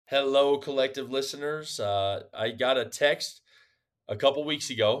Hello, collective listeners. I got a text a couple weeks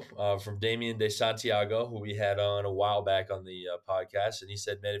ago from Damien de Santiago, who we had on a while back on the podcast. And he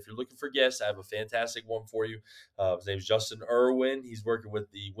said, "Man, if you're looking for guests, I have a fantastic one for you. His name's Justin Irwin. He's working with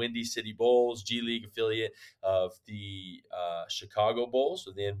the Windy City Bulls, G League affiliate of the Chicago Bulls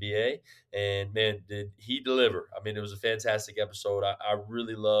of the NBA. And man, did he deliver? I mean, it was a fantastic episode. I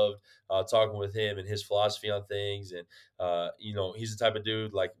really loved talking with him and his philosophy on things. And he's the type of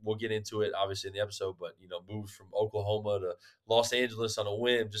dude, like, we'll get into it obviously in the episode, but moved from Oklahoma to Los Angeles on a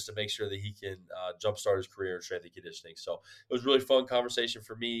whim just to make sure that he can jumpstart his career in strength and conditioning. So it was a really fun conversation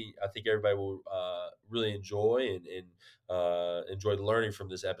for me. I think everybody will really enjoy and enjoy learning from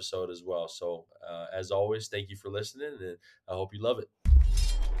this episode as well. So as always, thank you for listening, and I hope you love it.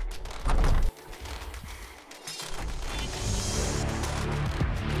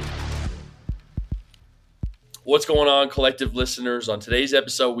 What's going on, collective listeners? On today's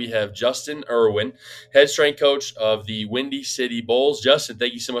episode, we have Justin Irwin, head strength coach of the Windy City Bulls. Justin,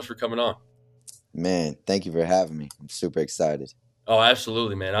 thank you so much for coming on. Man, thank you for having me. I'm super excited. Oh,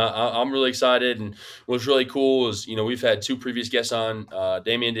 absolutely, man. I'm really excited. And what's really cool is, we've had two previous guests on,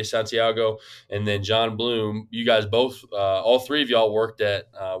 Damien de Santiago and then John Bloom. You guys both, all three of y'all worked at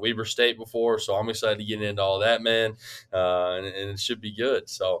Weber State before. So I'm excited to get into all that, man. And it should be good.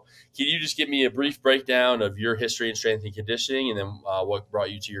 So can you just give me a brief breakdown of your history in strength and conditioning and then what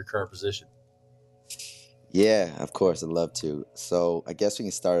brought you to your current position? Yeah, of course, I'd love to. So I guess we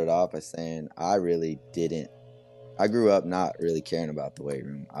can start it off by saying I grew up not really caring about the weight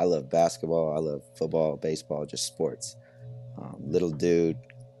room. I love basketball. I love football, baseball, just sports. Little dude,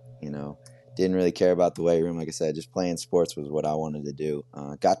 you know, didn't really care about the weight room. Like I said, just playing sports was what I wanted to do.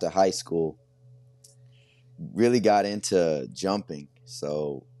 Got to high school, really got into jumping.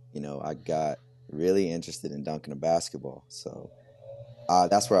 So, I got really interested in dunking a basketball. So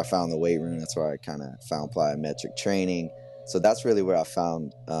that's where I found the weight room. That's where I kind of found plyometric training. So that's really where I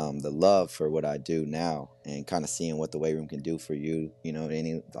found the love for what I do now, and kind of seeing what the weight room can do for you.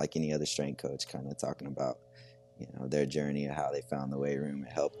 Any other strength coach, kind of talking about their journey of how they found the weight room.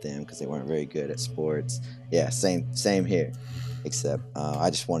 It helped them because they weren't very good at sports. Yeah, same here. Except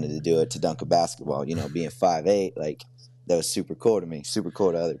I just wanted to do it to dunk a basketball. Being 5'8", like that was super cool to me, super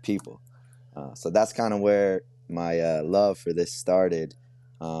cool to other people. So that's kind of where my love for this started.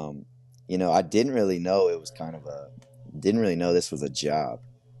 I didn't really know didn't really know this was a job.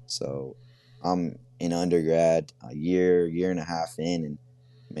 So I'm in undergrad, a year and a half in, and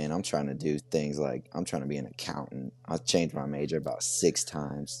man, I'm trying to do things like I'm trying to be an accountant. I changed my major about 6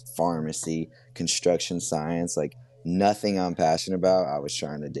 times. Pharmacy, construction science, like nothing I'm passionate about, I was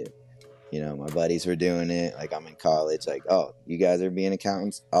trying to do. My buddies were doing it. Like, I'm in college. Like, oh, you guys are being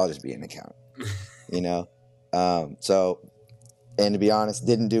accountants? I'll just be an accountant. So, and to be honest,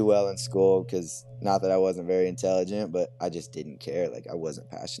 didn't do well in school because not that I wasn't very intelligent, but I just didn't care. Like, I wasn't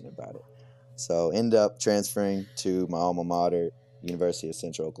passionate about it. So, ended up transferring to my alma mater, University of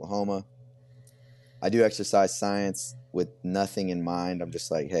Central Oklahoma. I do exercise science with nothing in mind. I'm just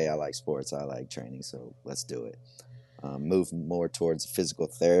like, hey, I like sports. I like training. So let's do it. Move more towards physical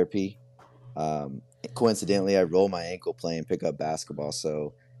therapy. Coincidentally, I rolled my ankle playing pickup basketball.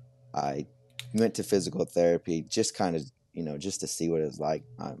 So I went to physical therapy just kind of, just to see what it was like.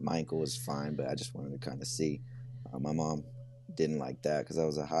 My ankle was fine, but I just wanted to kind of see. My mom didn't like that because I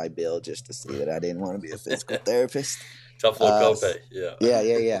was a high bill, just to see that I didn't want to be a physical therapist. Tough little copay. Yeah.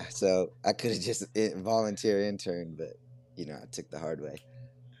 Yeah. So I could have just volunteer intern, but I took the hard way.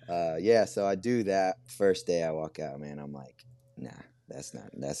 So I do that. First day I walk out, man, I'm like, nah, that's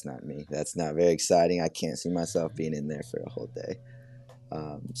not me. That's not very exciting. I can't see myself being in there for a whole day.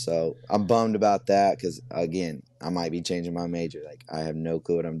 So I'm bummed about that because, again, I might be changing my major. Like, I have no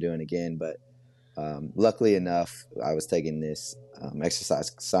clue what I'm doing again. But luckily enough, I was taking this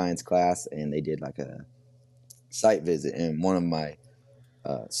exercise science class, and they did like a site visit. And one of my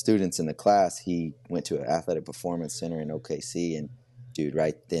students in the class, he went to an athletic performance center in OKC. And, dude,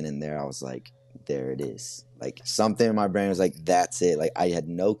 right then and there, I was like, there it is. Like, something in my brain was like, that's it. Like, I had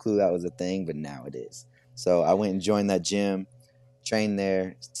no clue that was a thing, but now it is. So I went and joined that gym. Trained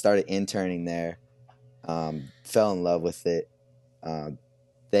there, started interning there, fell in love with it.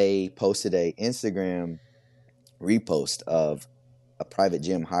 They posted a Instagram repost of a private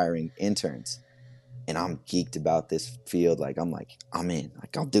gym hiring interns, and I'm geeked about this field. Like, I'm in.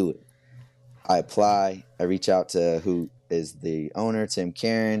 Like, I'll do it. I apply. I reach out to who is the owner, Tim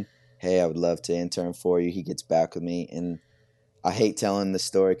Karen. Hey, I would love to intern for you. He gets back with me, and I hate telling the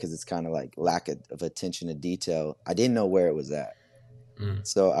story because it's kind of like lack of attention to detail. I didn't know where it was at.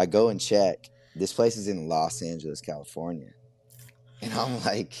 So I go and check. This place is in Los Angeles, California. And I'm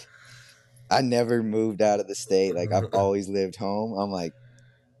like, I never moved out of the state. Like I've always lived home. I'm like,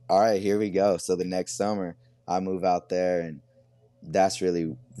 all right, here we go. So the next summer I move out there, and that's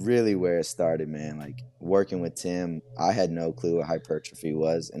really, really where it started, man. Like working with Tim, I had no clue what hypertrophy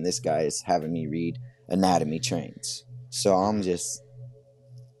was. And this guy is having me read anatomy trains. So I'm Mhm. just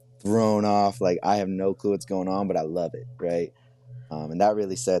thrown off. Like I have no clue what's going on, but I love it. Right. And that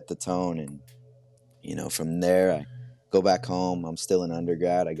really set the tone. And, from there, I go back home. I'm still an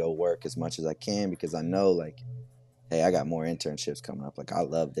undergrad. I go work as much as I can because I know, like, hey, I got more internships coming up. Like, I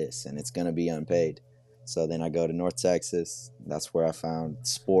love this and it's going to be unpaid. So then I go to North Texas. That's where I found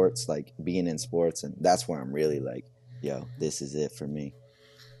sports, like being in sports. And that's where I'm really like, yo, this is it for me.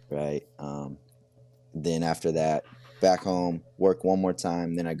 Right. Then after that, back home, work one more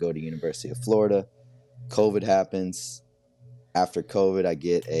time. Then I go to University of Florida. COVID happens. After COVID, I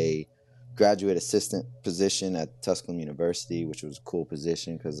get a graduate assistant position at Tusculum University, which was a cool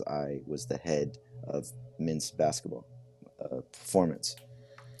position because I was the head of men's basketball performance.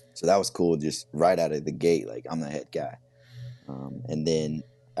 So that was cool, just right out of the gate. Like I'm the head guy. And then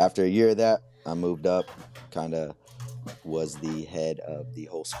after a year of that, I moved up, kind of was the head of the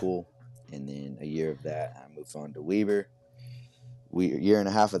whole school. And then a year of that, I moved on to Weber. Year and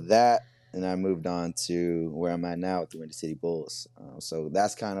a half of that, and I moved on to where I'm at now with the Windy City Bulls. So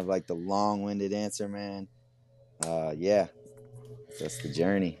that's kind of like the long-winded answer, man. Yeah, that's the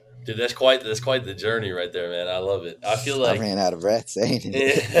journey. Dude, that's quite the journey right there, man. I love it. I feel I like ran out of breath saying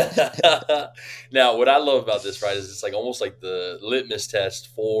it. yeah. Now, what I love about this, right, is it's like almost like the litmus test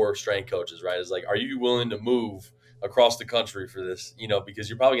for strength coaches, right? Is like, are you willing to move across the country for this? Because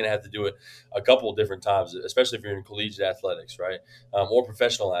you're probably going to have to do it a couple of different times, especially if you're in collegiate athletics, right, or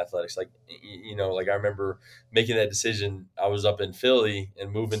professional athletics. Like, like I remember making that decision. I was up in Philly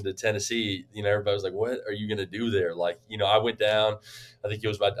and moving to Tennessee. Everybody was like, "What are you going to do there?" Like, I went down. I think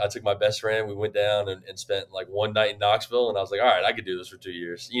I took my best friend. We went down and spent like one night in Knoxville, and I was like, all right, I could do this for 2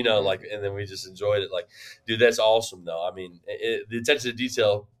 years, like, and then we just enjoyed it. Like, dude, that's awesome, though. I mean, the attention to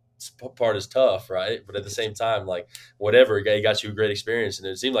detail part is tough, right? But at the same time, like, whatever, it got you a great experience, and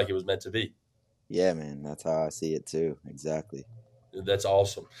it seemed like it was meant to be. Yeah, man, that's how I see it too. Exactly. That's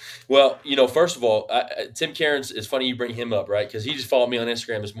awesome. Well, first of all, Tim Cairns, it's funny you bring him up, right? Because he just followed me on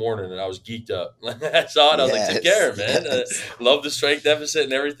Instagram this morning, and I was geeked up. I saw it. I was like, Tim Yes, Cairn, man, yes. love the strength deficit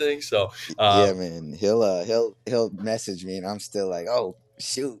and everything. So, Yeah, um, man. He'll message me, and I'm still like, oh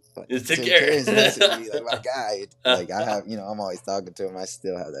shoot, like it's Tim Tim Cairns messaged me, like Cairn. my guy. Like I have, I'm always talking to him. I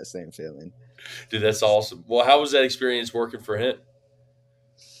still have that same feeling. Dude, that's awesome. Well, how was that experience working for him?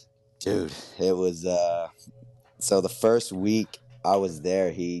 Dude, it was so the first week I was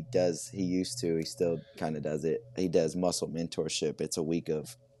there, he still kind of does it. He does muscle mentorship. It's a week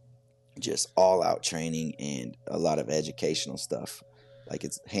of just all out training and a lot of educational stuff. Like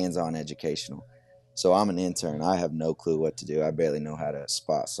it's hands-on educational. So I'm an intern. I have no clue what to do. I barely know how to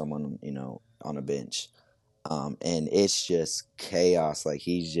spot someone, on a bench. And it's just chaos. Like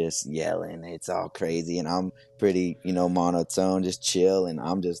he's just yelling. It's all crazy. And I'm pretty, monotone, just chill. And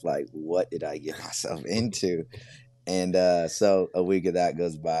I'm just like, what did I get myself into? And so a week of that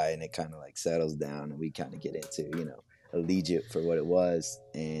goes by and it kind of like settles down and we kind of get into, Allegiant for what it was.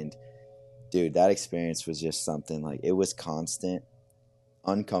 And dude, that experience was just something like it was constant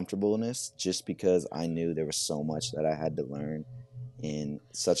uncomfortableness just because I knew there was so much that I had to learn in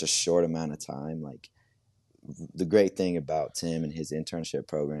such a short amount of time. Like the great thing about Tim and his internship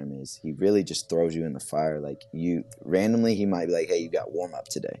program is he really just throws you in the fire. Like you randomly, he might be like, hey, you got warm up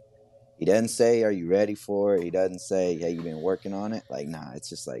today. He doesn't say, are you ready for it? He doesn't say, hey, you've been working on it. Like, nah, it's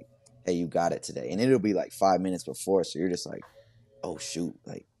just like, hey, you got it today. And it'll be like 5 minutes before. So you're just like, oh, shoot,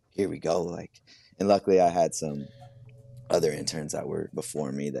 like, here we go. Like, and luckily I had some other interns that were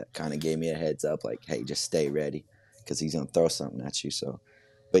before me that kind of gave me a heads up, like, hey, just stay ready because he's going to throw something at you. So,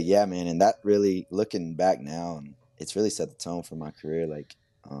 but yeah, man. And that really, looking back now, and it's really set the tone for my career. Like,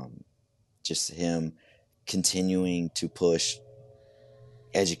 um, just him continuing to push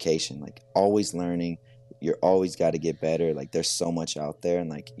education, like always learning. You're always got to get better. Like there's so much out there, and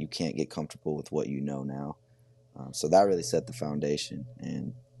like you can't get comfortable with what you know now. So that really set the foundation,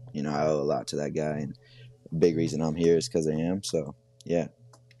 and I owe a lot to that guy. And a big reason I'm here is because of him. So yeah,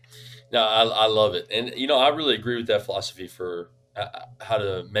 No, I love it, and I really agree with that philosophy for how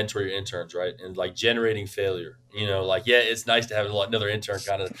to mentor your interns, right? And like generating failure. Like, yeah, it's nice to have another intern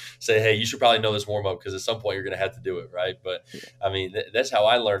kind of say, "Hey, you should probably know this warm up because at some point you're going to have to do it," right? But yeah, I mean, that's how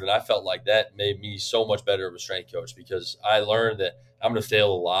I learned, and I felt like that made me so much better of a strength coach because I learned that I'm going to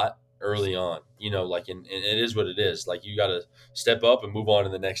fail a lot. early on. Like, and it is what it is. Like, you got to step up and move on to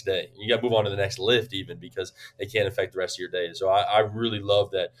the next day. You got to move on to the next lift, even, because it can't affect the rest of your day. So I really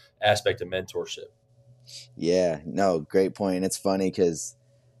love that aspect of mentorship. Yeah, no, great point. It's funny because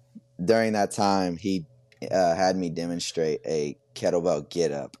during that time, he had me demonstrate a kettlebell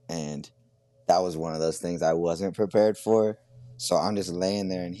get up, and that was one of those things I wasn't prepared for. So I'm just laying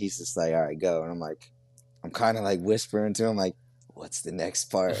there, and he's just like, "All right, go." And I'm like, I'm kind of like whispering to him, like, "What's the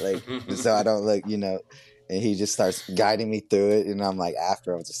next part?" Like, so I don't look, And he just starts guiding me through it, and I'm like,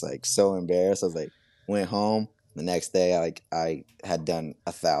 after I was just like so embarrassed. I was like, went home the next day. I had done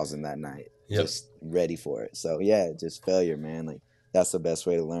 1,000 that night, Yep. just ready for it. So yeah, just failure, man. Like that's the best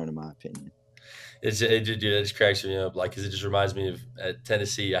way to learn, in my opinion. It just cracks me up, like, because it just reminds me of at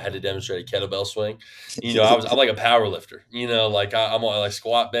Tennessee. I had to demonstrate a kettlebell swing. I'm like a power lifter. Like, I'm on like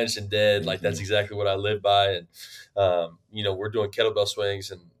squat, bench, and dead. Like, that's Hmm. exactly what I live by. And we're doing kettlebell swings,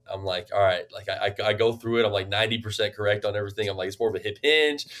 and I'm like, all right, like I go through it. I'm like 90% correct on everything. I'm like, it's more of a hip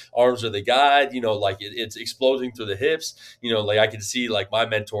hinge. Arms are the guide. Like it's exploding through the hips. Like, I can see like my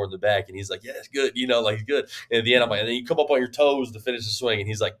mentor in the back, and he's like, yeah, it's good. Like, it's good. And at the end, I'm like, and then you come up on your toes to finish the swing, and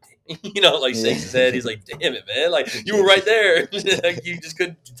he's like, like, Yeah. shakes his head. He's like, damn it, man. Like, you were right there. Like, you just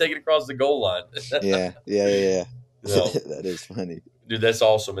couldn't take it across the goal line. Yeah, yeah, yeah, you yeah. know, That is funny. Dude, that's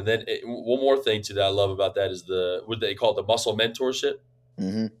awesome. And then one more thing too that I love about that is what they call it, the muscle mentorship.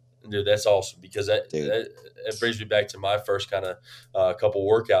 Hmm. Dude, that's awesome because Dude. it brings me back to my first kind of couple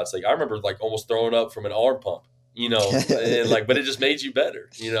workouts. Like, I remember like almost throwing up from an arm pump, and like, but it just made you better.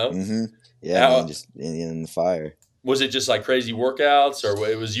 Hmm. Yeah, man, How just in the fire. was it? Just like crazy workouts, or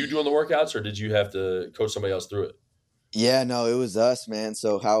it was you doing the workouts, or did you have to coach somebody else through it? Yeah, no, it was us, man.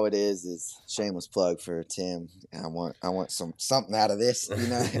 So how it is shameless plug for Tim. I want something out of this,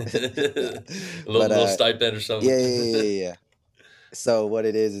 a but little stipend or yeah, something. yeah, yeah, yeah, yeah. So what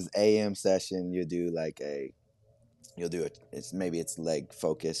it is AM session. You'll do it. It's leg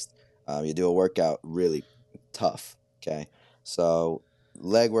focused. You do a workout really tough. Okay, so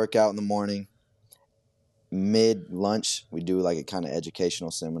leg workout in the morning. Mid lunch, we do like a kind of educational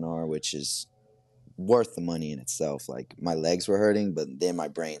seminar, which is worth the money in itself. Like my legs were hurting, but then my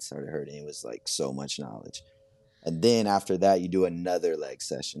brain started hurting. It was like so much knowledge. And then after that, you do another leg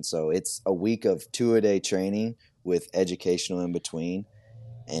session. So it's a week of 2 a day training with educational in between.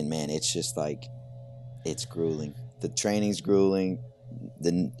 And man, it's just like it's grueling. The training's grueling.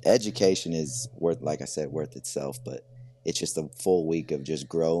 The education is worth, like I said, worth itself. But it's just a full week of just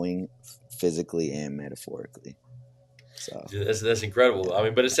growing physically and metaphorically. So Dude, that's incredible. I yeah.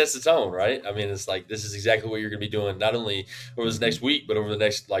 mean, but it sets the tone, right? I mean, it's like this is exactly what you're going to be doing, not only over this Hmm. next week, but over the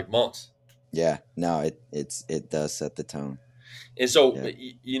next like months. Yeah, no, it does set the tone. And so,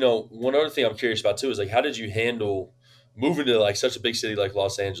 Yeah. one other thing I'm curious about too is like, how did you handle moving to like such a big city like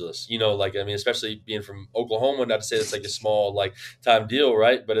Los Angeles? Like, I mean, especially being from Oklahoma, not to say it's like a small like time deal,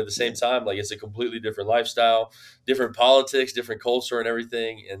 right? But at the same Yeah. time, like, it's a completely different lifestyle, different politics, different culture, and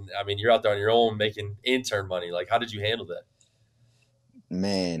everything. And I mean, you're out there on your own making intern money. Like, how did you handle that?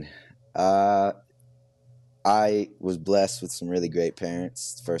 Man, uh, I was blessed with some really great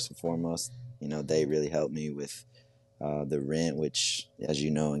parents. First and foremost, they really helped me with the rent, which, as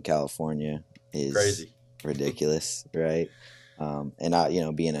you know, in California is Crazy. ridiculous, right? And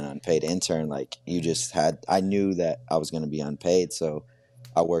being an unpaid intern, like I knew that I was going to be unpaid, so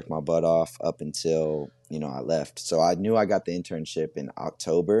I worked my butt off up until I left. So I knew I got the internship in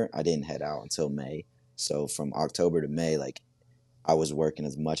October. I didn't head out until May. So from October to May, like I was working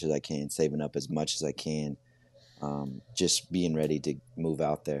as much as I can, saving up as much as I can, just being ready to move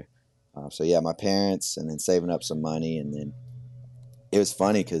out there. So yeah, my parents, and then saving up some money, and then it was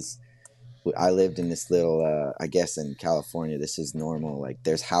funny because I lived in this little, I guess in California, this is normal. Like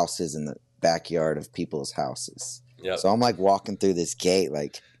there's houses in the backyard of people's houses. Yep. So I'm like walking through this gate,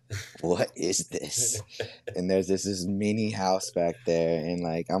 like, what is this? And there's this mini house back there, and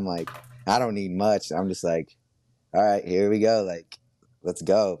like I'm like, I don't need much. I'm just like, all right, here we go. Like, let's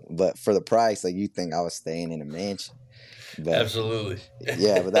go. But for the price, like you think I was staying in a mansion. But Absolutely.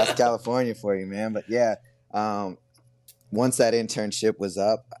 yeah, but that's California for you, man. But yeah, um, once that internship was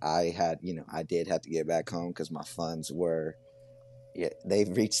up, I did have to get back home because my funds were, yeah, they've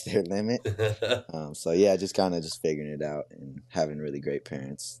reached their limit. So yeah, just kind of just figuring it out and having really great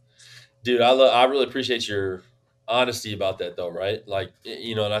parents. Dude, I really appreciate your honesty about that, though, right? Like,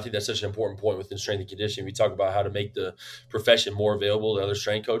 and I think that's such an important point within strength and conditioning. We talk about how to make the profession more available to other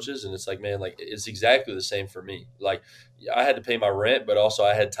strength coaches, and it's like, man, like, it's exactly the same for me. Like, I had to pay my rent, but also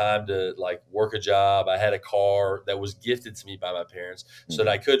I had time to like work a job. I had a car that was gifted to me by my parents so that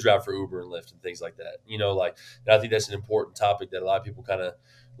Mm. I could drive for Uber and Lyft and things like that. Like, and I think that's an important topic that a lot of people kind of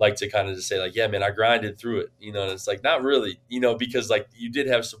like to kind of just say like, yeah, man, I grinded through it, and it's like, not really, because like you did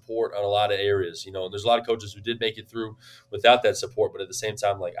have support on a lot of areas, and there's a lot of coaches who did make it through without that support. But at the same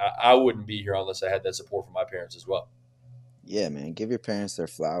time, like I wouldn't be here unless I had that support from my parents as well. Yeah, man, give your parents their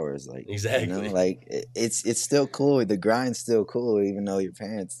flowers, like, Exactly. like it's still cool. The grind's still cool, even though your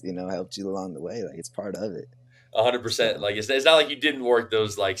parents, helped you along the way. Like it's part of it. 100%. So Like it's not like you didn't work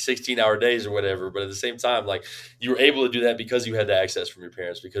those like 16-hour days or whatever, but at the same time, like you were able to do that because you had the access from your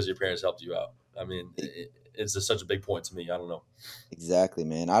parents, because your parents helped you out. I mean, e- it's just such a big point to me. I don't know. exactly,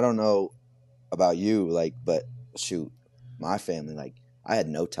 man. I don't know about you, like, but shoot, my family, like, I had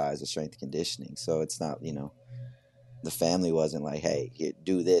no ties to strength and conditioning, so it's not, the family wasn't like, hey, here,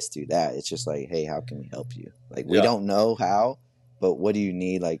 do this, do that. It's just like, hey, how can we help you? Like, we Yeah, don't know how, but what do you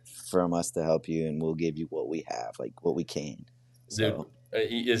need, like, from us to help you, and we'll give you what we have, like, what we can. dude, So,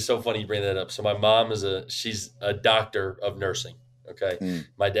 it's so funny you bring that up. So my mom she's a doctor of nursing. Okay, mm.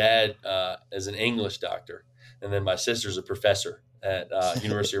 my dad is an English doctor, and then my sister's a professor at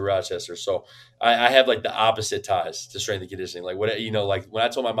University of Rochester. So I have like the opposite ties to strength and conditioning. Like what like when I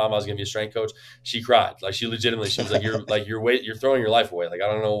told my mom I was going to be a strength coach, she cried. Like she was like, you're throwing your life away. Like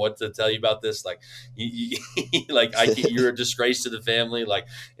I don't know what to tell you about this. Like like I can't, you're a disgrace to the family. Like,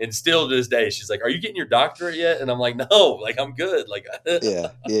 and still to this day, she's like, "Are you getting your doctorate yet?" And I'm like, "No, like I'm good." Like, Yeah,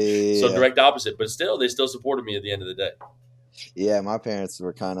 yeah, yeah, so yeah. direct opposite, but still, they still supported me at the end of the day. Yeah, my parents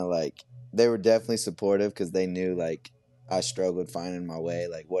were kind of like, they were definitely supportive because they knew, like, I struggled finding my way,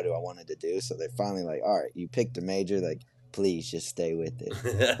 like, what do I wanted to do. So they're finally like, all right, you picked a major, like, please just stay with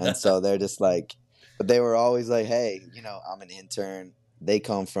it. And so they're just like, but they were always like, hey, I'm an intern. They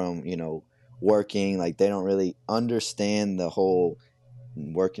come from, working, like, they don't really understand the whole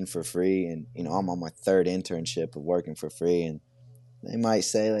working for free. And, I'm on my third internship of working for free. And they might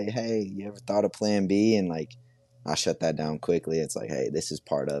say like, "Hey, you ever thought of Plan B?" And like, I shut that down quickly. It's like, "Hey, this is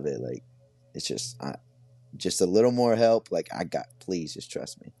part of it. Like, it's just a little more help. Like, I got. Please, just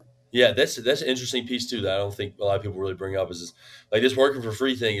trust me." Yeah, that's an interesting piece too that I don't think a lot of people really bring up. Is like this working for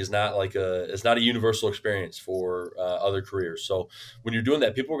free thing is not like it's not a universal experience for other careers. So when you're doing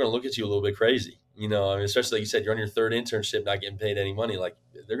that, people are going to look at you a little bit crazy. I mean, especially like you said, you're on your third internship, not getting paid any money. Like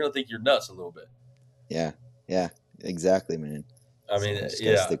they're going to think you're nuts a little bit. Yeah, yeah, exactly, man. I So mean, I just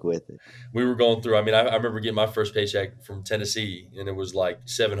gotta yeah, stick with it. we were going through. I mean, I remember getting my first paycheck from Tennessee, and it was like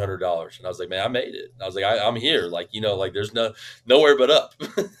 $700, and I was like, man, I made it. I was like, I'm here. Like, like there's nowhere but up.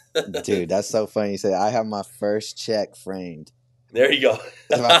 Dude, that's so funny. You say I have my first check framed. There you go.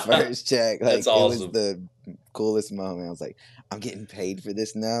 My first check, That's like it was awesome. the coolest moment. I was like, I'm getting paid for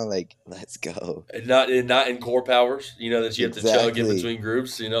this now. Like, let's go. And not in core powers, that you have to chug in Exactly. between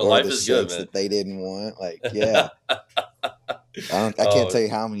groups. Or Life the is good, shakes man. that they didn't want. Like, yeah. I can't Oh, tell you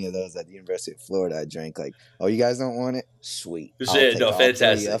how many of those at the University of Florida I drank. Like, oh, you guys don't want it? Sweet, I'll yeah, take no, all three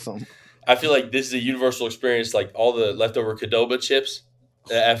fantastic. of them. I feel like this is a universal experience. Like all the leftover Cadoba chips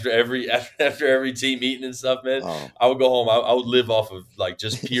after every after every team meeting and stuff, man. Oh, I would go home. I would live off of like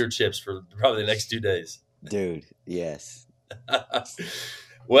just pure chips for probably the next 2 days. dude, yes.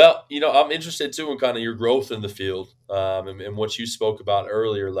 Well, I'm interested too in kind of your growth in the field, and what you spoke about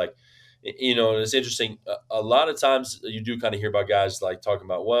earlier. Like, and it's interesting. A lot of times you do kind of hear about guys like talking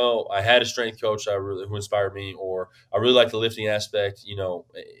about, well, I had a strength coach who inspired me, or I really like the lifting aspect.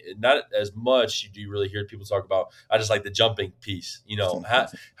 Not as much do you really hear people talk about. I just like the jumping piece.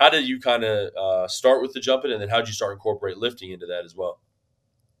 How did you kind of start with the jumping, and then how did you start incorporate lifting into that as well?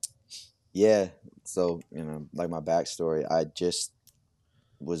 Yeah. So, like my backstory, I just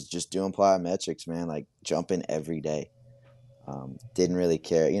was just doing plyometrics, man, like jumping every day. Didn't really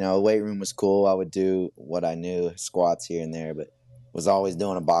care. Weight room was cool. I would do what I knew, squats here and there, but was always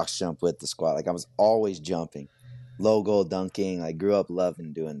doing a box jump with the squat. Like I was always jumping, low goal dunking. I grew up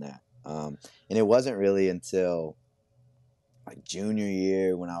loving doing that. And it wasn't really until like junior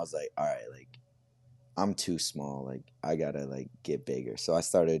year when I was like, all right, like I'm too small. Like I gotta like get bigger. So I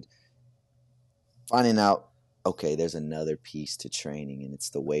started finding out, okay, there's another piece to training, and it's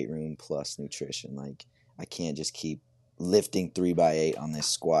the weight room plus nutrition. Like I can't just keep lifting 3x8 on this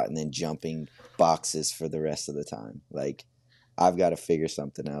squat and then jumping boxes for the rest of the time. Like I've got to figure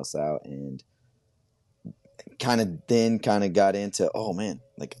something else out. And kind of got into, oh man,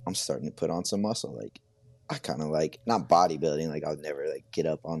 like I'm starting to put on some muscle. Like I kind of like, not bodybuilding, like I'll never like get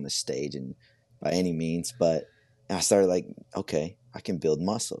up on the stage and by any means, but I started like, okay, I can build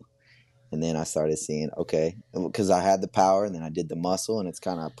muscle. And then I started seeing, okay, because I had the power and then I did the muscle, and it's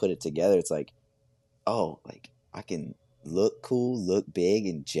kind of put it together. It's like, oh, like I can look cool, look big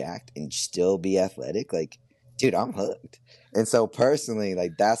and jacked and still be athletic, like, dude, I'm hooked. And so personally,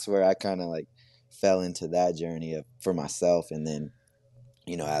 like that's where I kind of like fell into that journey of for myself. And then,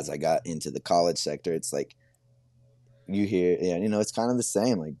 as I got into the college sector, it's like you hear, yeah, it's kind of the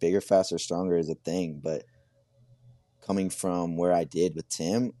same. Like bigger, faster, stronger is a thing, but coming from where I did with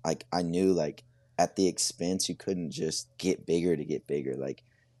Tim, like I knew like at the expense you couldn't just get bigger to get bigger. Like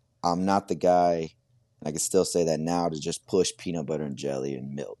I'm not the guy, and I can still say that now, to just push peanut butter and jelly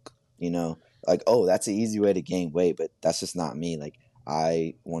and milk. Like, oh, that's an easy way to gain weight, but that's just not me. Like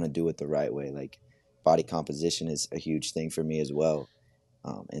I want to do it the right way. Like body composition is a huge thing for me as well.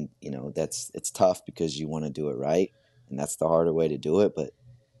 And that's it's tough because you want to do it right, and that's the harder way to do it. But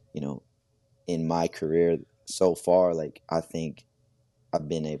you know, in my career so far, like I think I've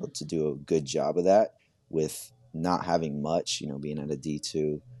been able to do a good job of that with not having much, being at a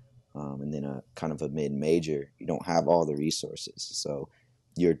D2, and then a kind of a mid major. You don't have all the resources. So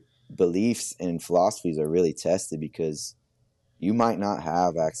your beliefs and philosophies are really tested because you might not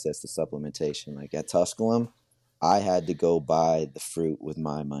have access to supplementation. Like at Tusculum, I had to go buy the fruit with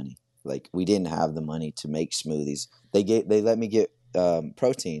my money. Like we didn't have the money to make smoothies. They let me get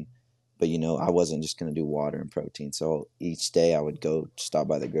protein, but I wasn't just gonna do water and protein. So each day I would go stop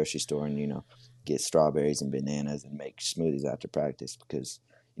by the grocery store and get strawberries and bananas and make smoothies after practice because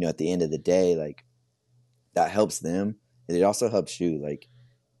at the end of the day, like that helps them. It also helps you. Like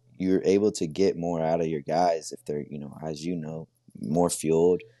you're able to get more out of your guys if they're, as more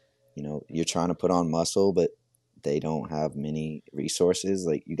fueled. You're trying to put on muscle, but they don't have many resources.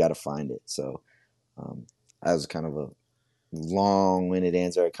 Like you got to find it. So um, that was kind of a long-winded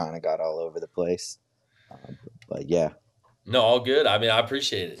answer. I kind of got all over the place, but yeah. No, all good. I mean, I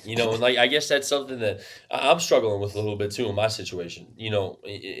appreciate it. And like I guess that's something that I'm struggling with a little bit too in my situation.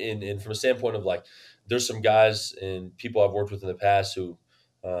 In from a standpoint of like, there's some guys and people I've worked with in the past who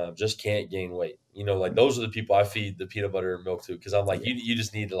just can't gain weight. Like those are the people I feed the peanut butter and milk to because I'm like, Yeah, you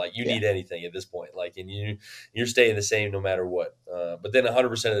just need to like you yeah, need anything at this point. Like, and you're staying the same no matter what. But then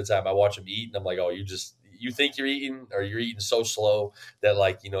 100% of the time I watch them eat and I'm like, oh, you think you're eating or you're eating so slow that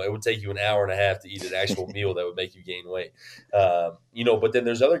like it would take you an hour and a half to eat an actual meal that would make you gain weight. But then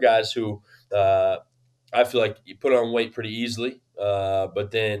there's other guys who I feel like you put on weight pretty easily,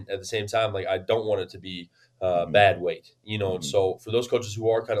 but then at the same time, like I don't want it to be hmm bad weight. And hmm so for those coaches who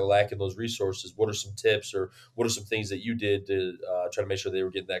are kind of lacking those resources, what are some tips or what are some things that you did to try to make sure they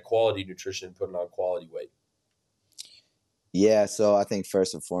were getting that quality nutrition and putting on quality weight? yeah. So I think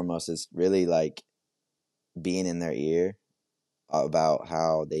first and foremost is really like being in their ear about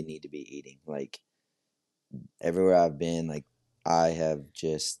how they need to be eating. Like everywhere I've been, like I have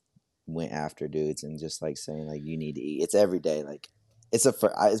just went after dudes and just like saying like you need to eat. It's every day. Like it's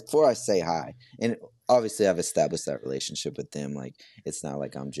before I say hi, and obviously I've established that relationship with them. Like it's not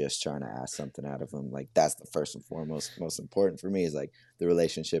like I'm just trying to ask something out of them. Like that's the first and foremost most important for me is like the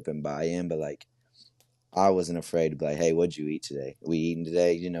relationship and buy in. But like I wasn't afraid to be like, hey, what'd you eat today? We eating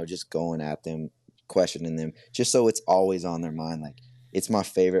today? Just going at them, questioning them, just so it's always on their mind. Like, it's my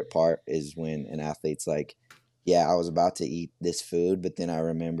favorite part is when an athlete's like, yeah, I was about to eat this food, but then I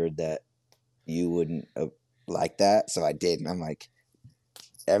remembered that you wouldn't like that. So I did. And I'm like,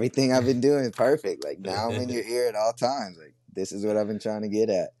 everything I've been doing is perfect. Like, now I'm in your ear at all times. Like, this is what I've been trying to get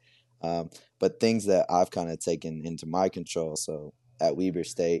at. Um, but things that I've kind of taken into my control. So at Weber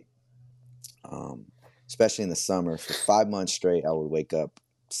State, um, especially in the summer. For 5 months straight, I would wake up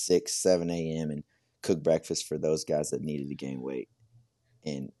 6, 7 a.m. and cook breakfast for those guys that needed to gain weight.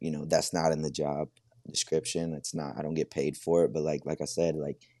 And that's not in the job description. It's not. I don't get paid for it, but like I said,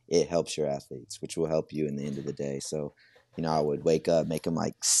 like it helps your athletes, which will help you in the end of the day. So. I would wake up, make them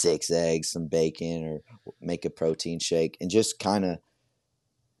like 6 eggs, some bacon, or make a protein shake, and just kind of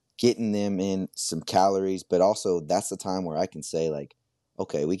getting them in some calories, but also that's the time where I can say like,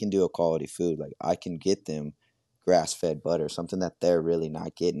 okay, we can do a quality food. Like I can get them grass fed butter, something that they're really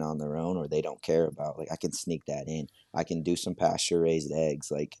not getting on their own or they don't care about. Like I can sneak that in. I can do some pasture raised eggs.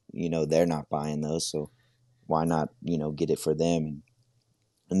 Like, they're not buying those. So why not, get it for them?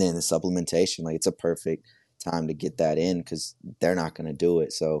 And then the supplementation, like it's a perfect time to get that in because they're not going to do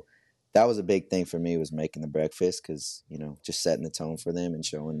it. So that was a big thing for me was making the breakfast because just setting the tone for them and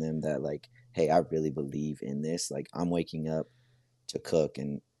showing them that like, hey, I really believe in this. Like I'm waking up to cook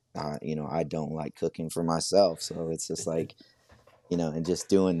and I don't like cooking for myself. So it's just like and just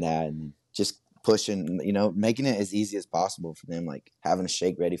doing that and just pushing, making it as easy as possible for them, like having a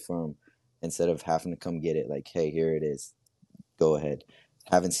shake ready for them instead of having to come get it. Like, hey, here it is, go ahead.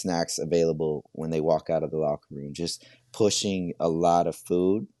 Having snacks available when they walk out of the locker room, just pushing a lot of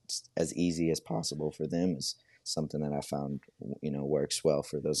food as easy as possible for them is something that I found, works well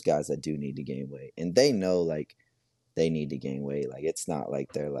for those guys that do need to gain weight. And they know, like, they need to gain weight. Like, it's not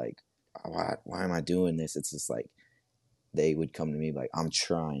like they're like, why am I doing this? It's just like, they would come to me like, I'm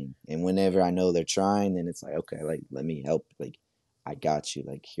trying. And whenever I know they're trying, then it's like, okay, like, let me help. Like, I got you.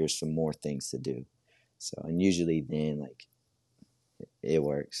 Like, here's some more things to do. So, and usually then, like, it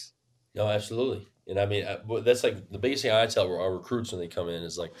works. No, absolutely. And I mean, that's like the biggest thing I tell our recruits when they come in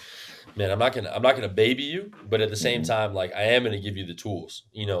is like, man, I'm not gonna baby you, but at the same Hmm. time, like I am gonna give you the tools.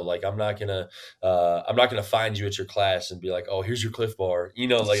 Like I'm not gonna find you at your class and be like, oh, here's your Cliff Bar, like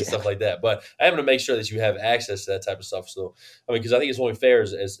and Yeah. stuff like that. But I am gonna make sure that you have access to that type of stuff. So I mean, because I think it's only fair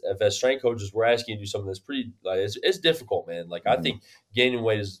as strength coaches, we're asking you to do something that's pretty like it's difficult, man. Like I Hmm. think gaining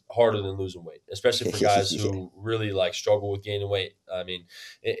weight is harder than losing weight, especially for guys Yeah. who really like struggle with gaining weight. I mean,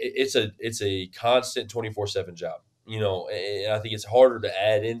 it's a constant 24/7 job. And I think it's harder to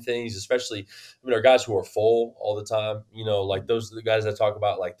add in things, especially I mean, our guys who are full all the time. Like those are the guys that talk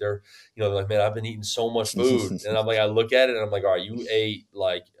about like they're like, man, I've been eating so much food, and I'm like, I look at it and I'm like, all right, you ate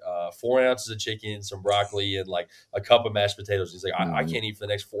like 4 ounces of chicken, some broccoli, and like a cup of mashed potatoes. He's like, I Hmm. can't eat for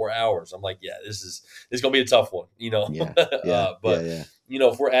the next 4 hours. I'm like, yeah, this is gonna be a tough one, Yeah. Yeah. Yeah. but Yeah.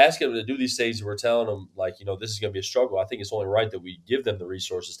 if we're asking them to do these things, we're telling them like, this is going to be a struggle. I think it's only right that we give them the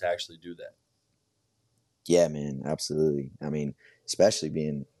resources to actually do that. Yeah, man. Absolutely. I mean, especially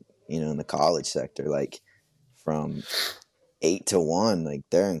being, in the college sector, like from 8 to 1, like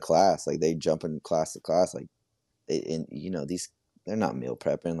they're in class, like they jump in class to class, like, and these, they're not meal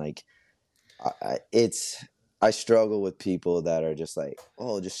prepping. Like, it's, I struggle with people that are just like,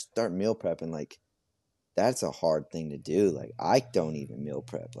 oh, just start meal prepping. Like, that's a hard thing to do. Like, I don't even meal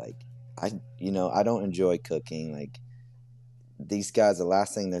prep. Like, I don't enjoy cooking. Like, these guys, the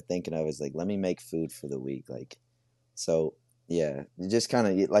last thing they're thinking of is like, let me make food for the week. Like, so yeah, just kind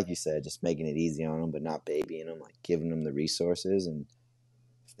of like you said, just making it easy on them, but not babying them, like giving them the resources. And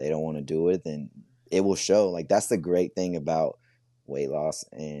if they don't want to do it, then it will show. Like, that's the great thing about weight loss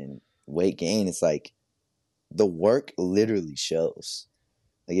and weight gain. It's like the work literally shows.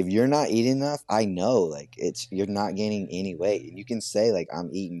 Like, if you're not eating enough, I know, like, you're not gaining any weight. And you can say like,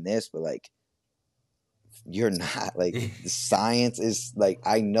 I'm eating this, but like, you're not. Like, the science is like,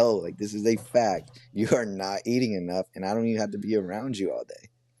 I know, like, this is a fact. You are not eating enough, and I don't even have to be around you all day.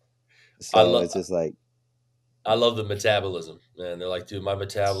 I So love it's just like, I love the metabolism, man. They're like, dude, my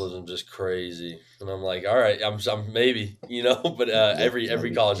metabolism just crazy, and I'm like, all right, I'm maybe, but every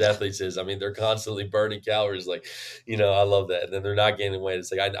maybe, college yeah. athlete says, I mean, they're constantly burning calories, like, I love that, and then they're not gaining weight.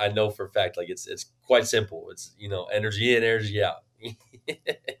 It's like I know for a fact, like it's quite simple. It's energy in, energy out.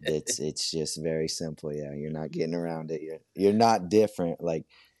 It's just very simple. Yeah, you're not getting around it. You're not different. Like,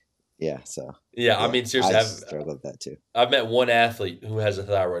 yeah. So Yeah, I yeah, mean, seriously, I struggle with that too. I've met one athlete who has a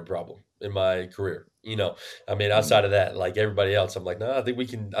thyroid problem in my career. I mean, Hmm. outside of that, like everybody else, I'm like, no, I think we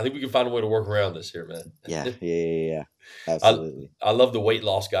can find a way to work around this here, Yeah, man. yeah, yeah, yeah. I Absolutely. I love the weight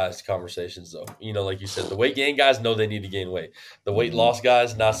loss guys conversations though. Like you said, the weight gain guys know they need to gain weight. The weight Hmm. loss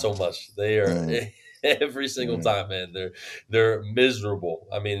guys, not so much. They are Hmm. every single Hmm. time, man. They're miserable.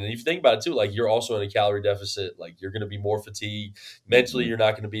 I mean, and if you think about it too, like you're also in a calorie deficit. Like you're going to be more fatigued mentally. Hmm. You're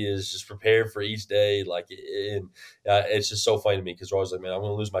not going to be as just prepared for each day. Like, and it's just so funny to me because they're always like, man, I'm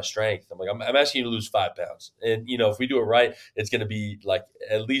going to lose my strength. I'm like, I'm asking you to lose 5 pounds, and if we do it right, it's going to be like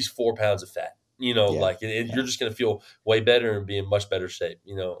at least 4 pounds of fat. Yeah, Like and you're yeah. just going to feel way better and be in much better shape.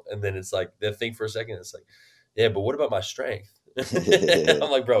 And then it's like they think for a second, it's like, yeah, but what about my strength? I'm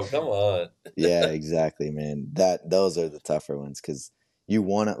like, bro, come on. Yeah, exactly, man. Those are the tougher ones because you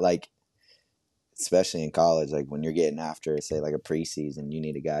want to, like, especially in college, like when you're getting after, say, like a preseason, you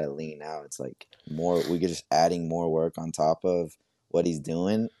need a guy to lean out. It's like more, we could just adding more work on top of what he's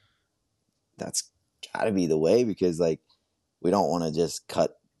doing. That's got to be the way because, like, we don't want to just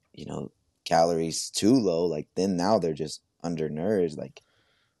cut, you know, calories too low. Like, then now they're just undernourished. Like,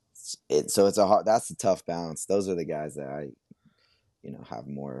 so it's a hard, that's a tough balance. Those are the guys that I, have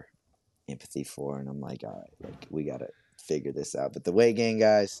more empathy for. And I'm like, all right, like, we got to figure this out. But the weight gain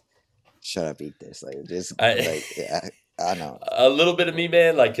guys, shut up, eat this. Like, just I like, yeah, I know. a little bit of me,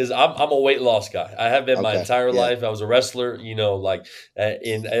 man, like because I'm a weight loss guy. I have been my Okay, entire yeah. life. I was a wrestler, like,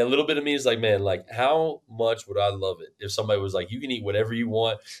 and a little bit of me is like, man, like how much would I love it if somebody was like, you can eat whatever you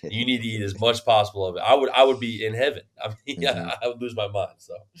want. You need to eat as much possible of it. I would be in heaven. I mean, Hmm. I would lose my mind.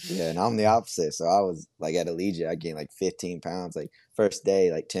 So Yeah, and I'm the opposite. So I was like at Allegiant, I gained like 15 pounds. Like, first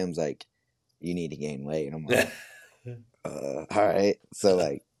day, like Tim's like, you need to gain weight. And I'm like, all right. So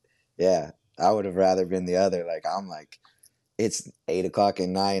like, yeah, I would have rather been the other. Like, I'm like, it's 8 o'clock at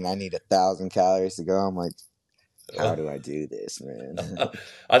night and I need 1,000 calories to go. I'm like, how do I do this, man?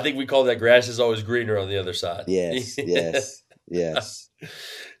 I think we call that grass is always greener on the other side. Yes, yes, yes,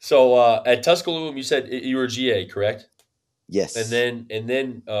 So at Tuscaloosa, you said you were GA, correct? And yes. then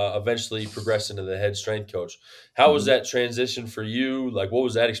eventually progressed into the head strength coach. How was Hmm. that transition for you? Like, what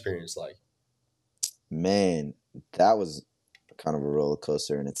was that experience like? Man, that was kind of a roller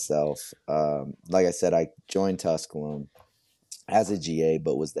coaster in itself. Like I said, I joined Tusculum as a GA,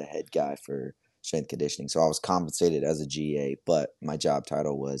 but was the head guy for strength conditioning. So I was compensated as a GA, but my job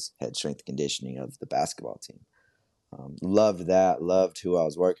title was head strength conditioning of the basketball team. Loved that. Loved who I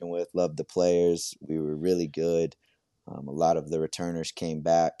was working with. Loved the players. We were really good. A lot of the returners came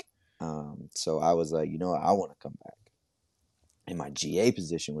back. So I was like, you know what? I want to come back. And my GA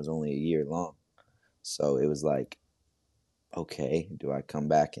position was only a year long. So it was like, okay, do I come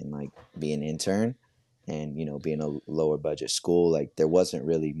back and like be an intern and, be in a lower budget school? Like there wasn't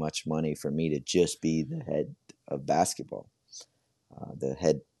really much money for me to just be the head of basketball. The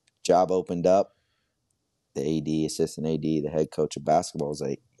head job opened up. The AD, assistant AD, the head coach of basketball was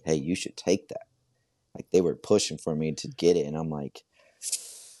like, hey, you should take that. Like they were pushing for me to get it. And I'm like,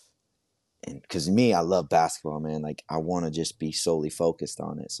 and because me, I love basketball, man. Like I want to just be solely focused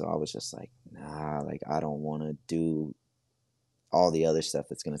on it. So I was just like, nah, like I don't want to do all the other stuff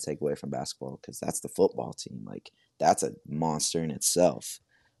that's going to take away from basketball because that's the football team. Like that's a monster in itself.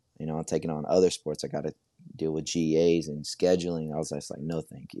 I'm taking on other sports. I got to deal with GAs and scheduling. I was just like, no,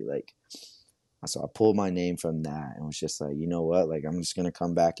 thank you. Like, so I pulled my name from that and was just like, you know what? Like, I'm just going to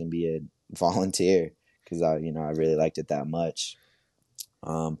come back and be a volunteer because I really liked it that much.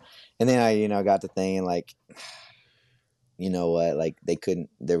 And then I got to thinking like, you know what? Like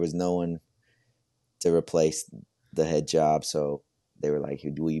there was no one to replace the head job. So they were like,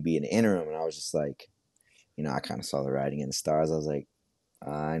 will you be an interim? And I was just like, I kind of saw the writing in the stars. I was like,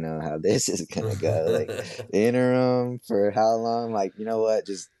 I know how this is gonna go. Like interim for how long? Like, you know what?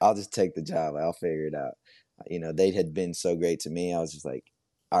 I'll just take the job. I'll figure it out. They had been so great to me. I was just like,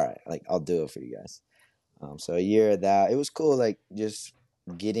 all right, like I'll do it for you guys. So a year of that, it was cool. Like just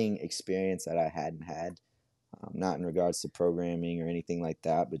getting experience that I hadn't had, not in regards to programming or anything like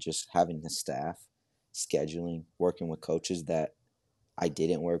that, but just having the staff, scheduling, working with coaches that I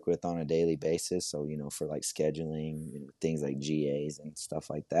didn't work with on a daily basis. So, for like scheduling, things like GAs and stuff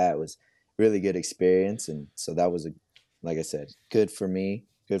like that was really good experience. And so that was like I said, good for me,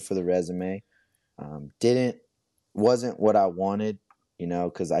 good for the resume. Wasn't what I wanted,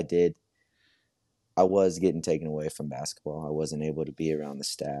 because I was getting taken away from basketball. I wasn't able to be around the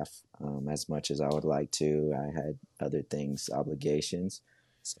staff as much as I would like to. I had other things, obligations.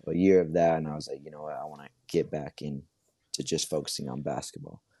 So a year of that, and I was like, you know what, I want to get back in to just focusing on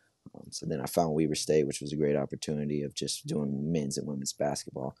basketball. So then I found Weber State, which was a great opportunity of just doing men's and women's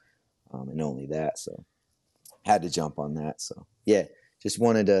basketball, and only that. So had to jump on that. So yeah, just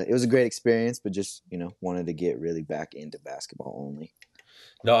wanted to. It was a great experience, but just wanted to get really back into basketball only.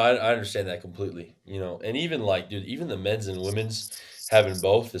 No, I understand that completely. And even like, dude, even the men's and women's having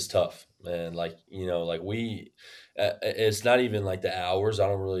both is tough, man. Like, like it's not even like the hours. I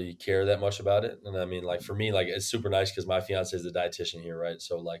don't really care that much about it. And I mean, like for me, like it's super nice because my fiance is a dietitian here, right?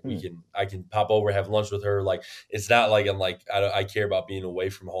 So like Hmm. I can pop over, have lunch with her. Like it's not like I'm like I care about being away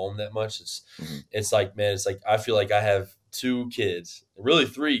from home that much. Hmm. It's like, man, it's like I feel like I have two kids, really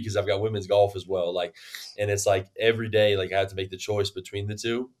three, because I've got women's golf as well. Like, and it's like every day, like I have to make the choice between the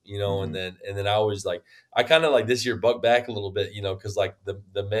two, and Hmm. then I always like I kind of like this year buck back a little bit, because like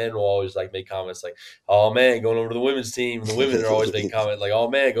the men will always like make comments like, oh man, going over to the women's team, and the women are always making comment like, oh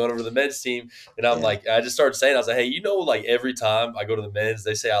man, going over to the men's team, and I'm Yeah. like, I just started saying, I was like, hey, like every time I go to the men's,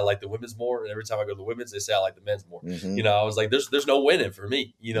 they say I like the women's more, and every time I go to the women's, they say I like the men's more. Hmm. I was like, there's no winning for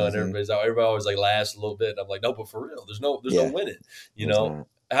me, and Hmm. everybody always like laughs a little bit, and I'm like, no, but for real, there's no Yeah. winning, you There's know. not.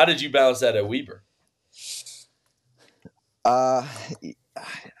 How did you balance that at Weber? Uh,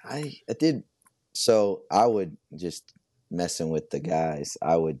 I did. So I would just messing with the guys.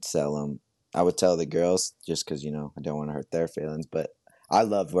 I would tell them. I would tell the girls just because I don't want to hurt their feelings. But I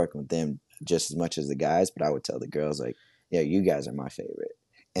loved working with them just as much as the guys. But I would tell the girls like, "Yeah, you guys are my favorite,"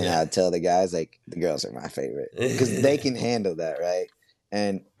 and Yeah. I'd tell the guys like, "The girls are my favorite," because they can handle that, right?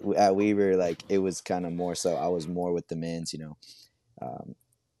 And at Weaver, like it was kind of more so. I was more with the men's. Um,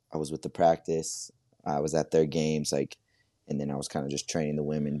 I was with the practice. I was at their games, like, and then I was kind of just training the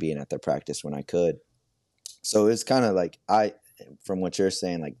women, being at their practice when I could. So it's kind of like from what you're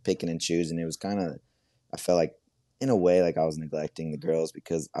saying, like picking and choosing. It was kind of, I felt like, in a way, like I was neglecting the girls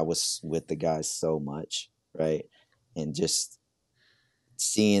because I was with the guys so much, right? And just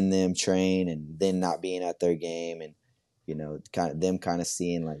seeing them train and then not being at their game, and kind of them kind of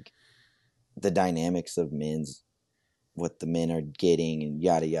seeing like the dynamics of men's. what the men are getting and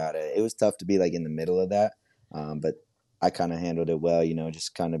yada yada. It was tough to be like in the middle of that, but I kind of handled it well.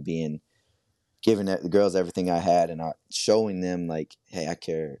 Just kind of being giving the girls everything I had and showing them like, hey, I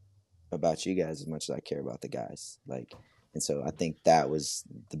care about you guys as much as I care about the guys. Like, and so I think that was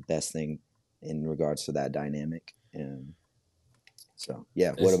the best thing in regards to that dynamic. And so,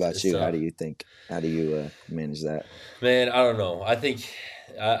 yeah. What about It's you? How tough. do you think? How do you manage that? Man, I don't know. I think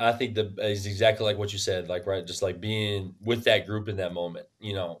the is exactly like what you said, like right, just like being with that group in that moment. I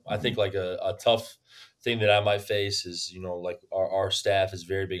Hmm. think like a tough thing that I might face is, like our staff is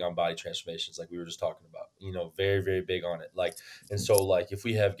very big on body transformations, like we were just talking about. Very, very big on it. Like, and so like if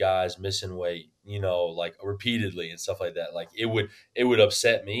we have guys missing weight, like repeatedly and stuff like that, like it would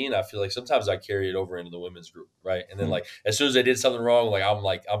upset me, and I feel like sometimes I carry it over into the women's group, right? And then Hmm. like as soon as they did something wrong, like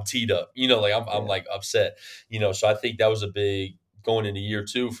I'm teed up, like I'm Yeah. like upset. So I think that was a big going into year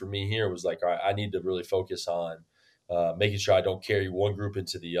two for me here was like, all right, I need to really focus on making sure I don't carry one group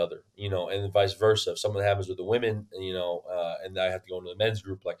into the other, and vice versa. If something happens with the women, and I have to go into the men's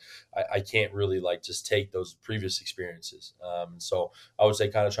group, like I can't really like just take those previous experiences. So I would say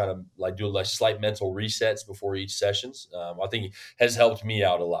kind of trying to like do like slight mental resets before each sessions. I think it has helped me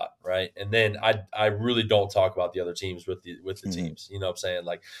out a lot, right? And then I really don't talk about the other teams with the Hmm. teams. What I'm saying?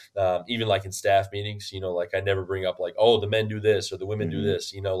 Like even like in staff meetings, like I never bring up like, oh, the men do this or the women do Hmm.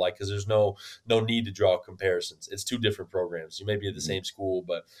 this, like because there's no need to draw comparisons. It's two different programs. You may be at the Hmm. same school,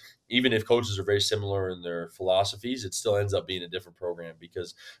 but even if coaches are very similar in their philosophies, it still ends up being a different program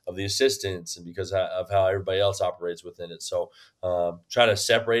because of the assistants and because of how everybody else operates within it. So try to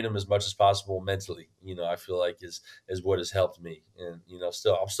separate them as much as possible mentally. I feel like is what has helped me, and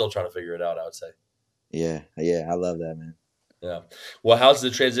still I'm still trying to figure it out. I would say. Yeah. Yeah. I love that, man. Yeah. Well, how's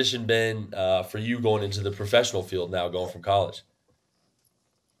the transition been for you going into the professional field now, going from college?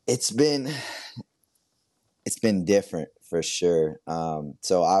 It's been it's been different for sure.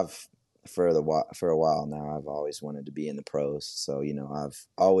 So I've for a while now, I've always wanted to be in the pros. So I've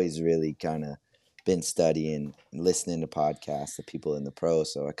always really kind of been studying and listening to podcasts of people in the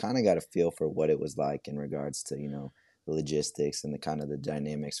pros. So I kind of got a feel for what it was like in regards to the logistics and the kind of the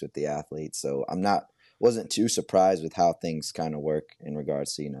dynamics with the athletes. So I'm not wasn't too surprised with how things kind of work in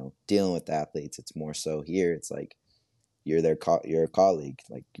regards to dealing with athletes. It's more so here. It's like you're a colleague,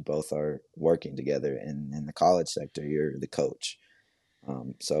 like you both are working together, and in the college sector you're the coach.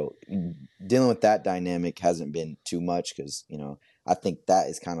 So dealing with that dynamic hasn't been too much because I think that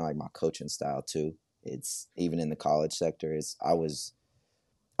is kind of like my coaching style too. It's even in the college sector is I was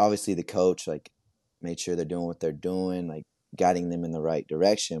obviously the coach, like made sure they're doing what they're doing, like guiding them in the right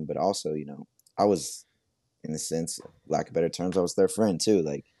direction, but also I was, in a sense, lack of better terms, I was their friend too.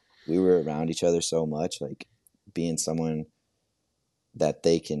 Like we were around each other so much, like being someone that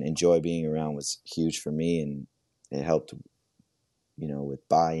they can enjoy being around was huge for me, and it helped with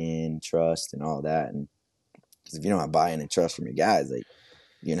buy-in, trust, and all that. And because if you don't have buy-in and trust from your guys, like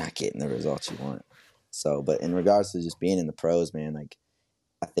you're not getting the results you want. So, but in regards to just being in the pros, man, like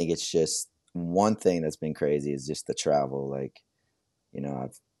I think it's just one thing that's been crazy is just the travel. Like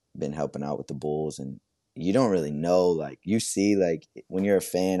I've been helping out with the Bulls, and you don't really know, like you see, like when you're a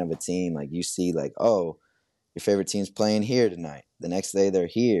fan of a team, like you see like, oh, your favorite team's playing here tonight. The next day they're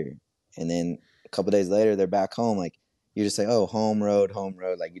here, and then a couple days later they're back home. Like you just say, oh, home road, home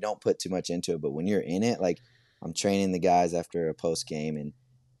road. Like you don't put too much into it, but when you're in it, like I'm training the guys after a post game, and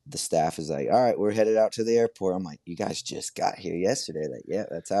the staff is like, all right, we're headed out to the airport. I'm like, you guys just got here yesterday. Like, yeah,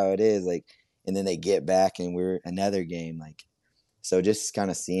 that's how it is. Like, and then they get back and we're another game. Like, so just kind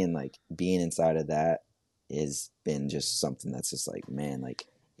of seeing like being inside of that has been just something that's just like, man, like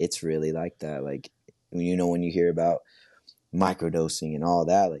it's really like that. Like, when you hear about microdosing and all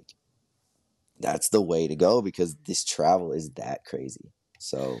that, like that's the way to go because this travel is that crazy.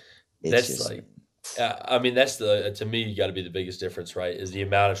 So it's That's just, like, I mean, that's the to me, got to be the biggest difference, right? Is the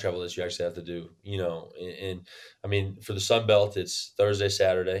amount of travel that you actually have to do, and I mean, for the Sun Belt, it's Thursday,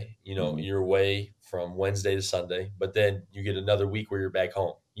 Saturday, mm-hmm, you're away from Wednesday to Sunday, but then you get another week where you're back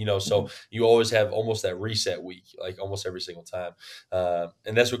home, mm-hmm, so you always have almost that reset week, like almost every single time.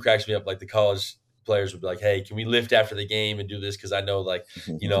 And that's what cracks me up. Like the college players would be like, hey, can we lift after the game and do this? Cause I know I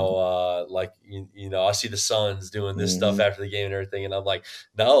see the Suns doing this stuff mm-hmm, after the game and everything. And I'm like,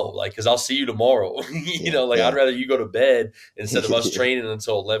 no, like, cause I'll see you tomorrow. yeah, Like I'd yeah. rather you go to bed instead of us training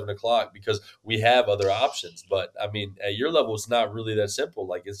until 11 o'clock because we have other options. But I mean, at your level, it's not really that simple.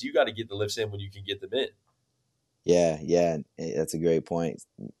 Like it's, you got to get the lifts in when you can get them in. Yeah, yeah, that's a great point.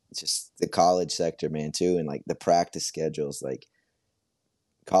 It's just the college sector, man, too, and like the practice schedules. Like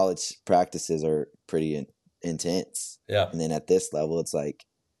college practices are pretty intense, Yeah. and then at this level, it's like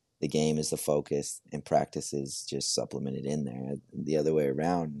the game is the focus and practice is just supplemented in there. The other way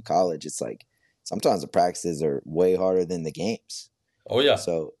around in college, it's like sometimes the practices are way harder than the games. Oh yeah.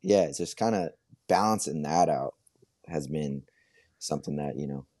 So yeah, it's just kind of balancing that out has been something that,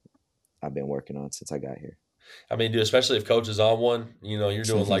 I've been working on since I got here. I mean, dude, especially if coach is on one, you're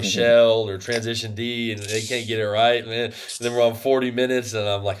doing like shell or transition D and they can't get it right, man. And then we're on 40 minutes and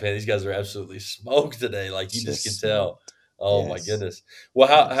I'm like, man, these guys are absolutely smoked today. Like you just can Just tell. smoked. Oh my Yes. goodness. Well,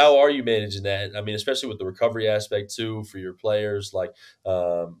 how Yes. are you managing that? I mean, especially with the recovery aspect too for your players. Like,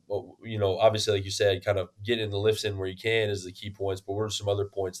 obviously, like you said, kind of getting the lifts in where you can is the key points. But what are some other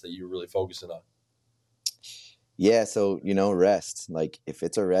points that you're really focusing on? Yeah, so rest. Like if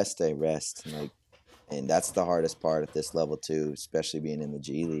it's a rest day, rest. Like, and that's the hardest part at this level too, especially being in the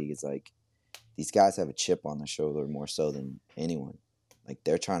G League. Is like these guys have a chip on their shoulder more so than anyone. Like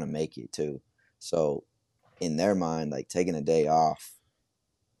they're trying to make it too. So in their mind, like taking a day off,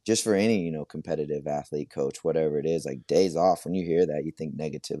 just for any, competitive athlete, coach, whatever it is, like days off, when you hear that, you think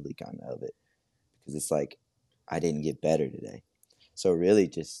negatively kind of it. Because it's like, I didn't get better today. So really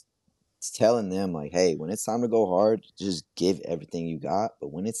just it's telling them like, hey, when it's time to go hard, just give everything you got.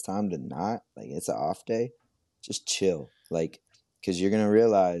 But when it's time to not, like it's an off day, just chill. Like, because you're gonna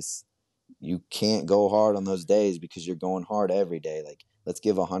realize you can't go hard on those days because you're going hard every day. Like, let's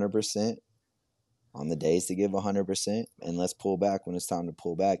give 100% on the days to give 100%, and let's pull back when it's time to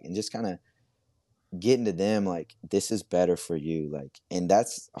pull back, and just kind of getting to them like this is better for you. Like, and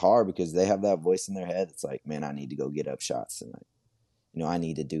that's hard because they have that voice in their head. It's like, man, I need to go get up shots and like, I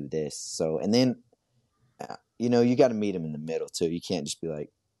need to do this. So, and then you got to meet them in the middle too. You can't just be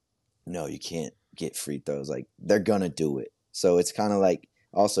like, no, you can't get free throws. Like they're gonna do it. So it's kind of like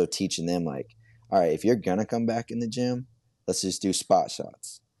also teaching them like, all right, if you're gonna come back in the gym, let's just do spot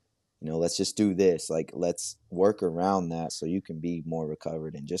shots. Let's just do this. Like let's work around that so you can be more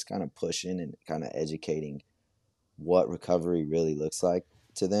recovered and just kind of pushing and kind of educating what recovery really looks like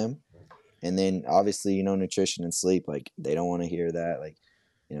to them. And then obviously, nutrition and sleep, like they don't want to hear that. Like,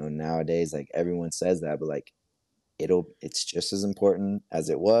 nowadays, like everyone says that, but like it's just as important as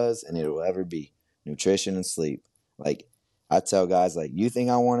it was and it'll ever be. Nutrition and sleep. Like I tell guys, like, you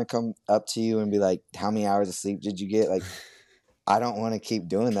think I want to come up to you and be like, how many hours of sleep did you get? Like, I don't want to keep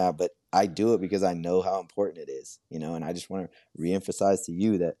doing that, but I do it because I know how important it is, and I just want to reemphasize to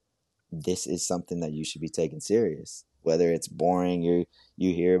you that this is something that you should be taking serious. Whether it's boring, you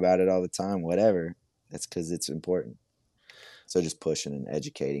hear about it all the time, whatever. That's because it's important. So just pushing and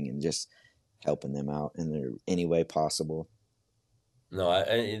educating and just helping them out in any way possible. No,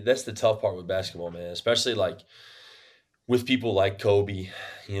 that's the tough part with basketball, man. Especially like with people like Kobe,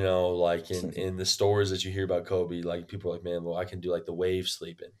 like in the stories that you hear about Kobe, like people are like, man, well, I can do like the wave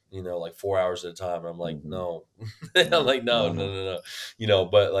sleeping, like 4 hours at a time. And I'm like, Hmm. no, I'm No, like, no, no, no, no. no, no,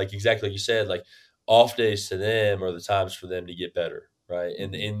 but like exactly like you said, like off days to them are the times for them to get better, right?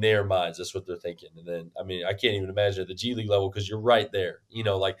 And Hmm. in their minds, that's what they're thinking. And then, I mean, I can't even imagine at the G League level because you're right there,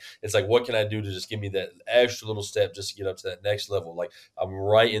 like it's like, what can I do to just give me that extra little step just to get up to that next level? Like I'm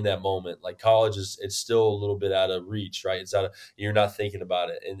right in that moment. Like college it's still a little bit out of reach, right? It's out of you're not thinking about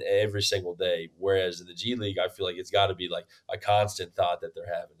it in every single day. Whereas in the G League, I feel like it's got to be like a constant thought that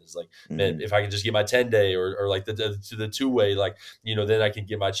they're having is like, man, Hmm. if I can just get my 10 day or like the 2 way, like then I can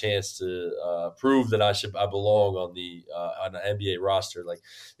get my chance to prove that I belong on the NBA roster. Like,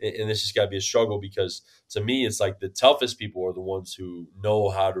 and this just got to be a struggle because to me, it's like the toughest people are the ones who know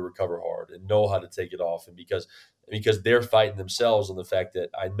how to recover hard and know how to take it off, and because they're fighting themselves on the fact that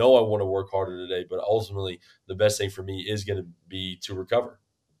I know I want to work harder today, but ultimately the best thing for me is going to be to recover.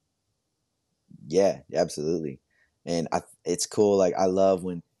 Yeah, absolutely. And it's cool. Like I love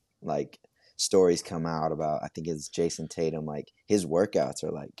when like stories come out about. I think it's Jason Tatum. Like his workouts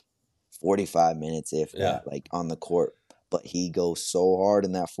are like 45 minutes, if Yeah. that, like on the court. But he goes so hard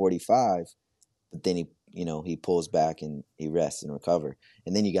in that 45. But then he pulls back and he rests and recover.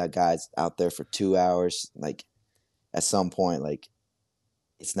 And then you got guys out there for 2 hours. Like at some point, like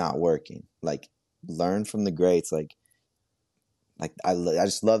it's not working. Like learn from the greats. Like I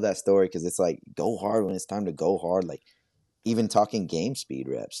just love that story because it's like go hard when it's time to go hard. Like even talking game speed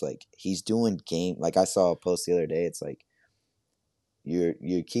reps, like he's doing game. Like I saw a post the other day. It's like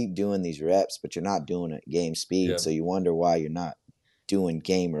you keep doing these reps, but you're not doing it game speed. Yeah. So you wonder why you're not doing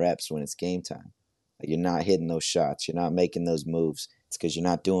game reps when it's game time. Like you're not hitting those shots. You're not making those moves. It's because you're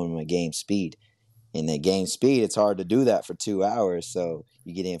not doing them at game speed. In the game speed, it's hard to do that for 2 hours. So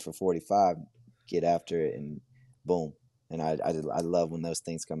you get in for 45, get after it, and boom. And I love when those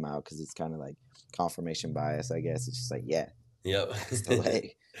things come out because it's kind of like confirmation bias, I guess. It's just like, yeah, Yep. that's the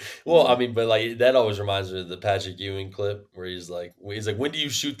way. you Well, I know? mean, but like that always reminds me of the Patrick Ewing clip where he's like, when do you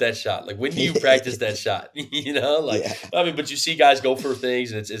shoot that shot? Like, when do you practice that shot? Like, Yeah. I mean, but you see guys go for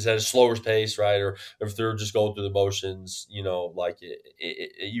things and it's at a slower pace, right? Or if they're just going through the motions, like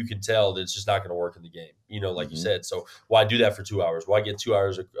you can tell that it's just not going to work in the game, like you Mhm. said. So why do that for 2 hours? Why get 2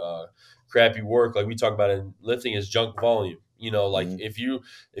 hours of crappy work like we talk about in lifting is junk volume? Like Mhm. if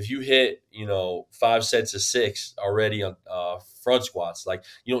you hit 5 sets of six already on front squats, like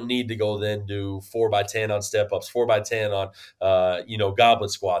you don't need to go then do 4x10 on step ups, 4x10 on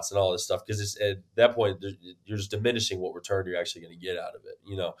goblet squats and all this stuff, because it's at that point you're just diminishing what return you're actually going to get out of it.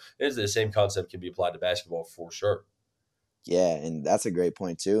 It's the same concept can be applied to basketball for sure. Yeah, and that's a great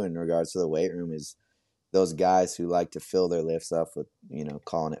point too in regards to the weight room is those guys who like to fill their lifts up with,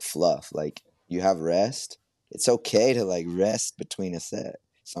 calling it fluff. Like you have rest. It's okay to like rest between a set.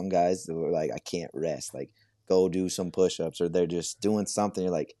 Some guys who are like, I can't rest. Like go do some push-ups, or they're just doing something.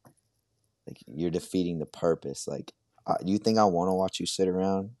 You're like you're defeating the purpose. Like, you think I want to watch you sit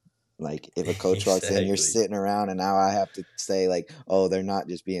around? Like if a coach walks in, you're Exactly. sitting around, and now I have to say like, oh, they're not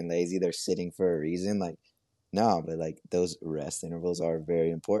just being lazy. They're sitting for a reason. Like, no, but like those rest intervals are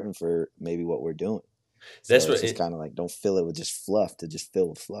very important for maybe what we're doing. So That's it's what just it, kind of like don't fill it with just fluff to just fill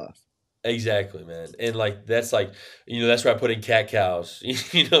with fluff. Exactly, man. And like that's like, that's where I put in cat cows.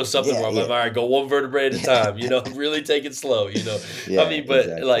 Something Yeah, where I'm like, yeah, all right, go one vertebrae at a yeah, time, really take it slow. I yeah, mean, but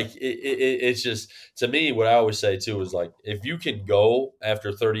exactly. like it's just, to me, what I always say too is like, if you can go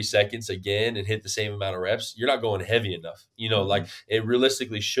after 30 seconds again and hit the same amount of reps, you're not going heavy enough. Hmm. Like it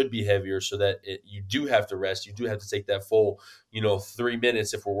realistically should be heavier so that you do have to rest. You do have to take that full, 3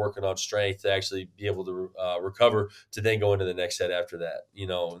 minutes if we're working on strength to actually be able to recover to then go into the next set after that.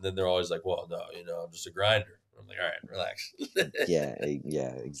 And then they're always like, well, no, I'm just a grinder. I'm like, all right, relax. Yeah,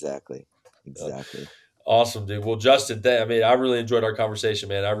 yeah, exactly, Uh, exactly. Awesome, dude. Well, Justin, I mean, I really enjoyed our conversation,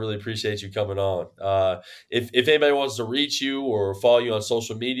 man. I really appreciate you coming on. If anybody wants to reach you or follow you on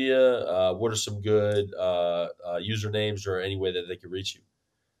social media, what are some good usernames or any way that they can reach you?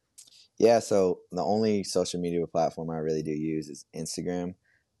 Yeah, so the only social media platform I really do use is Instagram.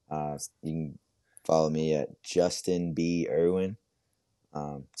 You can follow me at Justin B. Irwin.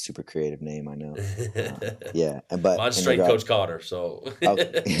 Super creative name, I know. Yeah, and but Mine's in strength regard, coach Connor. So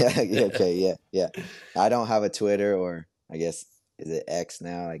okay, yeah, yeah, okay, yeah, yeah. I don't have a Twitter, or I guess is it X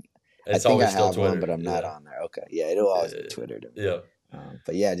now? Like, I it's think I always still have one, but Twitter. I'm not Yeah. on there. Okay, yeah, it'll always be Yeah. Twitter to me. Yeah.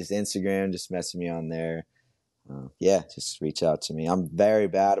 But yeah, just Instagram, just message me on there. Yeah, just reach out to me. I'm very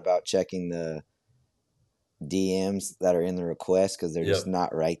bad about checking the DMs that are in the request because they're just Yep.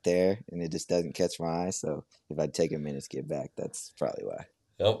 not right there, and it just doesn't catch my eye. So if I take a minute to get back, that's probably why.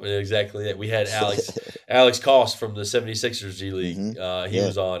 Nope, exactly it. We had Alex Cost from the 76ers G League. Hmm. He Yeah,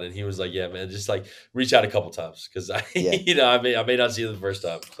 was on and he was like, "Yeah, man, just like reach out a couple times because I, yeah, I may not see you the first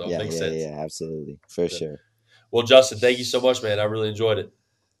time, so it yeah, makes yeah, sense." yeah, absolutely, for Yeah. sure. Well, Justin, thank you so much, man. I really enjoyed it.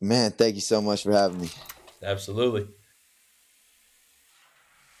 Man, thank you so much for having me. Absolutely.